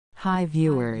Hi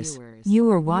viewers.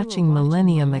 You are watching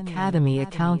Millennium Academy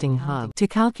Accounting Hub. To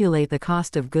calculate the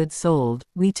cost of goods sold,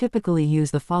 we typically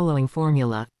use the following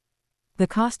formula. The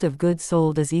cost of goods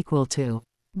sold is equal to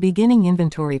beginning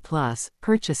inventory plus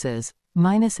purchases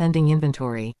minus ending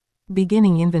inventory.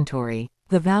 Beginning inventory,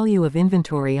 the value of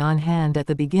inventory on hand at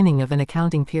the beginning of an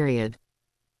accounting period.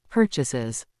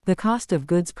 Purchases, the cost of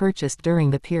goods purchased during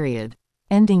the period.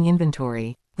 Ending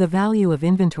inventory, the value of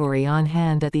inventory on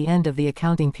hand at the end of the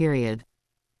accounting period.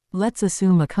 Let's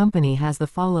assume a company has the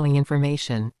following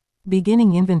information.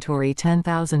 Beginning inventory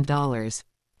 $10,000,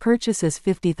 purchases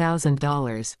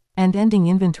 $50,000, and ending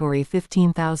inventory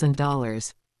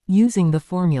 $15,000. Using the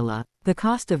formula, the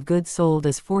cost of goods sold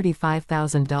is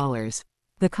 $45,000.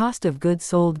 The cost of goods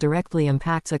sold directly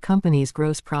impacts a company's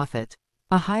gross profit.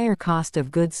 A higher cost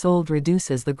of goods sold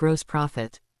reduces the gross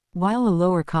profit, while a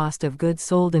lower cost of goods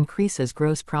sold increases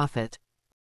gross profit.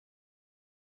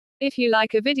 If you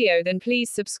like a video, then please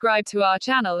subscribe to our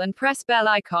channel and press bell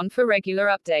icon for regular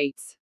updates.